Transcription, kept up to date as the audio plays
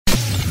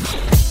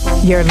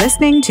You're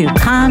listening to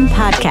Kan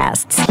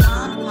Podcasts.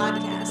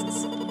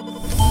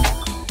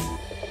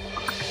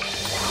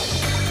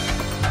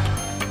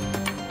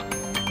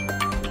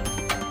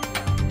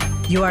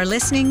 You are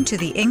listening to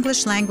the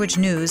English language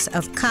news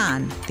of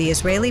Kan, the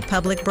Israeli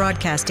Public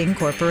Broadcasting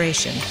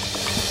Corporation.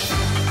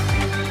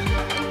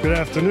 Good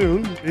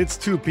afternoon. It's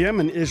 2 p.m.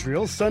 in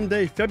Israel,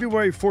 Sunday,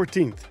 February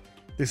 14th.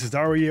 This is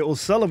Aryeh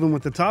O'Sullivan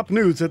with the top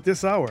news at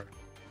this hour.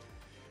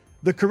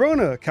 The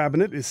Corona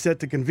Cabinet is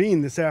set to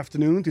convene this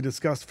afternoon to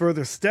discuss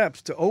further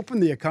steps to open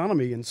the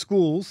economy and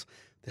schools.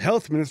 The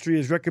Health Ministry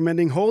is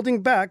recommending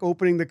holding back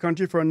opening the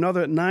country for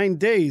another 9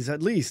 days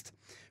at least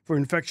for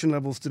infection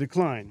levels to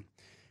decline.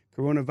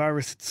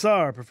 Coronavirus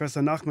Tsar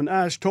Professor Nachman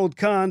Ash told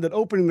Kan that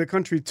opening the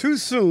country too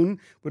soon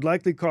would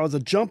likely cause a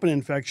jump in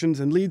infections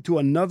and lead to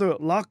another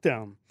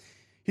lockdown.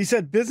 He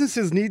said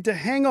businesses need to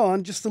hang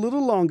on just a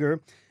little longer,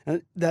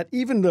 and that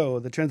even though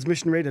the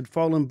transmission rate had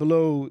fallen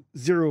below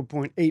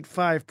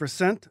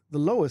 0.85%, the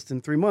lowest in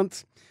 3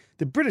 months,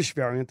 the British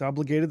variant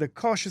obligated a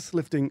cautious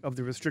lifting of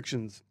the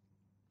restrictions.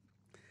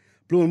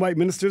 Blue and white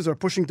ministers are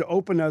pushing to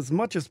open as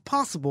much as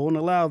possible and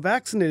allow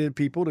vaccinated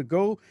people to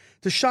go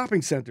to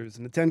shopping centers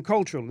and attend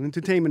cultural and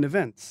entertainment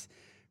events.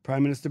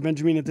 Prime Minister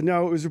Benjamin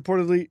Netanyahu is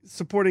reportedly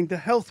supporting the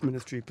health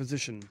ministry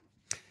position.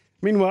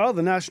 Meanwhile,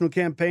 the national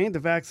campaign to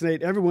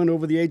vaccinate everyone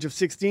over the age of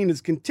 16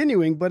 is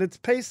continuing, but its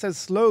pace has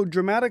slowed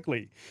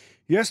dramatically.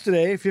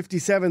 Yesterday,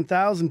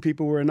 57,000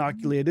 people were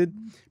inoculated,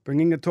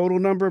 bringing the total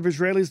number of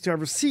Israelis to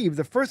have received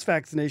the first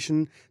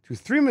vaccination to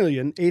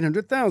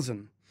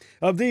 3,800,000.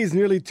 Of these,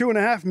 nearly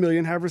 2.5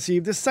 million have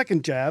received the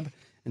second jab,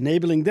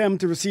 enabling them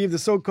to receive the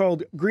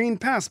so-called green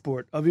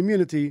passport of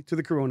immunity to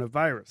the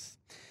coronavirus.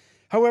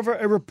 However,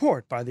 a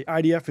report by the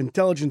IDF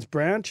intelligence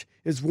branch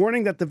is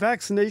warning that the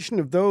vaccination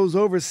of those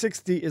over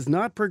 60 is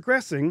not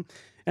progressing,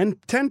 and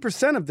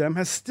 10% of them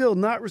has still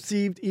not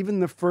received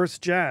even the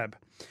first jab.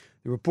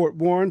 The report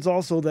warns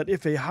also that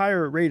if a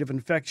higher rate of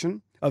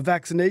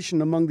vaccination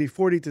among the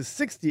 40 to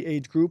 60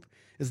 age group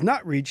is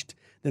not reached,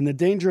 then the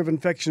danger of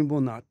infection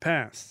will not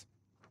pass.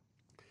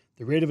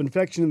 The rate of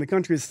infection in the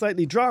country is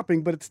slightly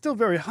dropping, but it's still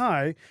very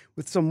high,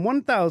 with some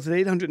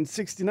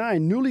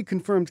 1,869 newly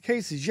confirmed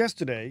cases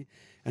yesterday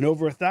and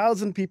over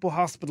 1,000 people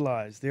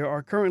hospitalized. There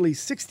are currently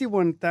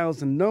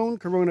 61,000 known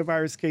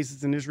coronavirus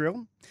cases in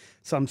Israel.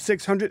 Some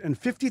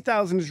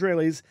 650,000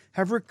 Israelis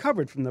have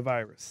recovered from the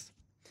virus.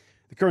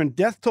 The current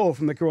death toll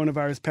from the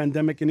coronavirus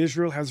pandemic in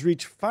Israel has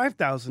reached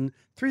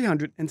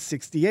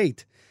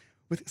 5,368,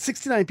 with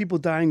 69 people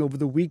dying over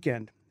the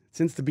weekend.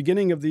 Since the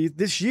beginning of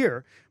this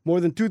year, more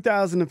than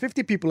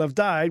 2,050 people have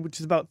died, which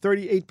is about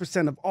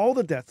 38% of all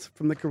the deaths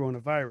from the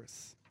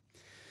coronavirus.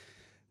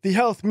 The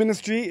Health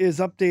Ministry is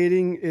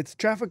updating its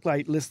traffic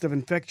light list of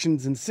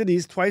infections in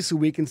cities twice a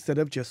week instead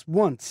of just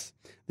once.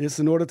 This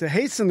in order to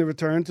hasten the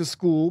return to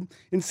school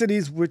in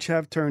cities which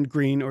have turned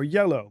green or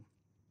yellow.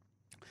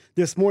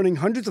 This morning,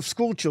 hundreds of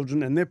school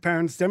children and their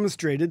parents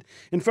demonstrated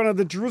in front of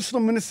the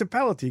Jerusalem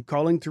municipality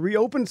calling to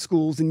reopen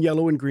schools in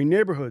yellow and green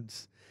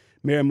neighborhoods.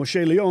 Mayor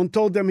Moshe Leon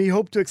told them he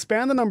hoped to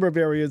expand the number of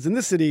areas in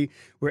the city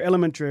where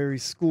elementary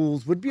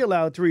schools would be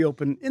allowed to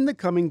reopen in the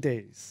coming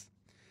days.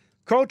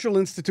 Cultural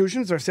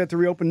institutions are set to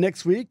reopen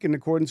next week in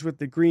accordance with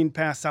the Green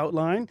Pass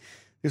outline.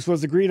 This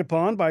was agreed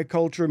upon by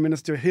Culture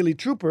Minister Haley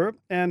Trooper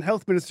and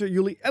Health Minister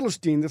Yuli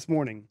Edelstein this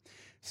morning.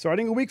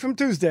 Starting a week from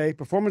Tuesday,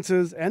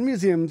 performances and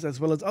museums, as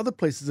well as other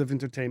places of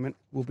entertainment,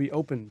 will be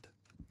opened.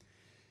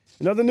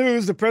 In other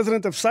news, the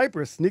president of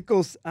Cyprus,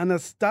 Nikos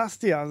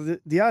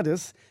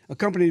Anastasiadis,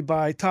 accompanied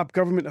by top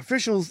government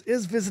officials,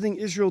 is visiting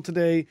Israel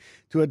today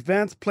to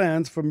advance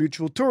plans for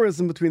mutual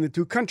tourism between the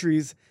two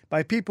countries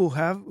by people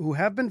who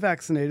have been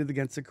vaccinated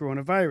against the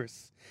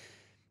coronavirus.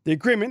 The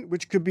agreement,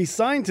 which could be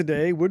signed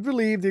today, would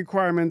relieve the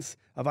requirements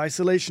of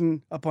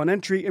isolation upon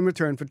entry and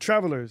return for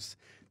travelers.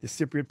 The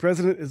Cypriot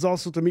president is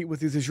also to meet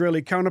with his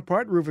Israeli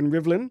counterpart, Reuven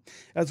Rivlin,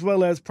 as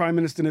well as Prime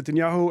Minister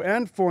Netanyahu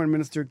and Foreign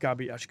Minister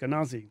Gabi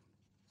Ashkenazi.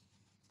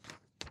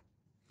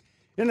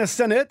 In the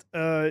Senate,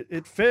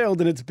 it failed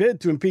in its bid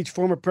to impeach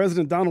former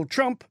President Donald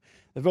Trump.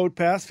 The vote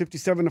passed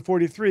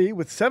 57-43,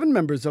 with 7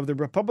 members of the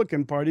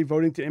Republican Party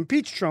voting to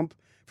impeach Trump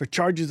for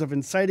charges of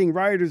inciting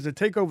rioters to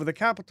take over the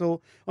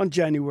Capitol on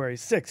January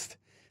 6th.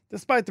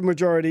 Despite the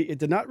majority, it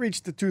did not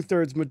reach the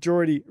two-thirds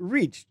majority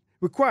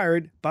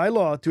required by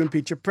law to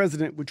impeach a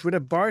president, which would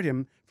have barred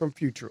him from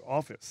future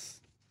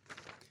office.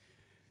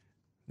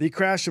 The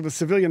crash of a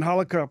civilian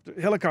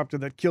helicopter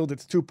that killed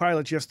its 2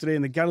 pilots yesterday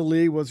in the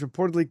Galilee was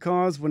reportedly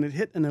caused when it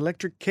hit an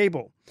electric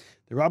cable.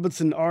 The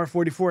Robinson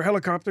R-44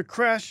 helicopter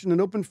crashed in an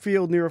open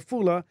field near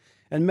Afula,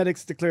 and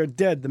medics declared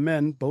dead the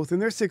men, both in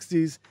their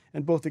 60s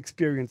and both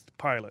experienced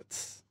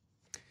pilots.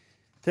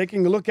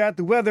 Taking a look at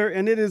the weather,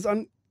 and it is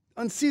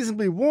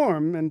unseasonably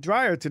warm and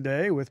drier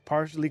today, with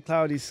partially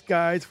cloudy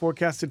skies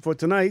forecasted for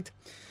tonight.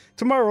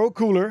 Tomorrow,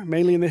 cooler,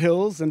 mainly in the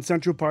hills and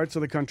central parts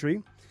of the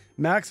country.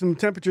 Maximum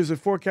temperatures are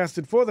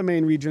forecasted for the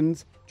main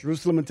regions: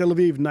 Jerusalem and Tel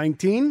Aviv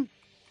 19,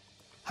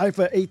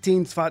 Haifa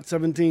 18, Sfat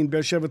 17,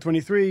 Beersheba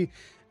 23,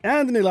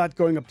 and in Eilat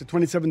going up to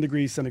 27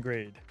 degrees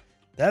centigrade.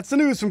 That's the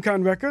news from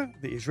Kan Reka,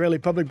 the Israeli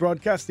Public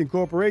Broadcasting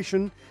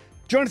Corporation.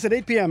 Join us at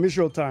 8 p.m.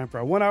 Israel time for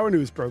our one-hour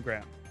news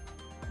program.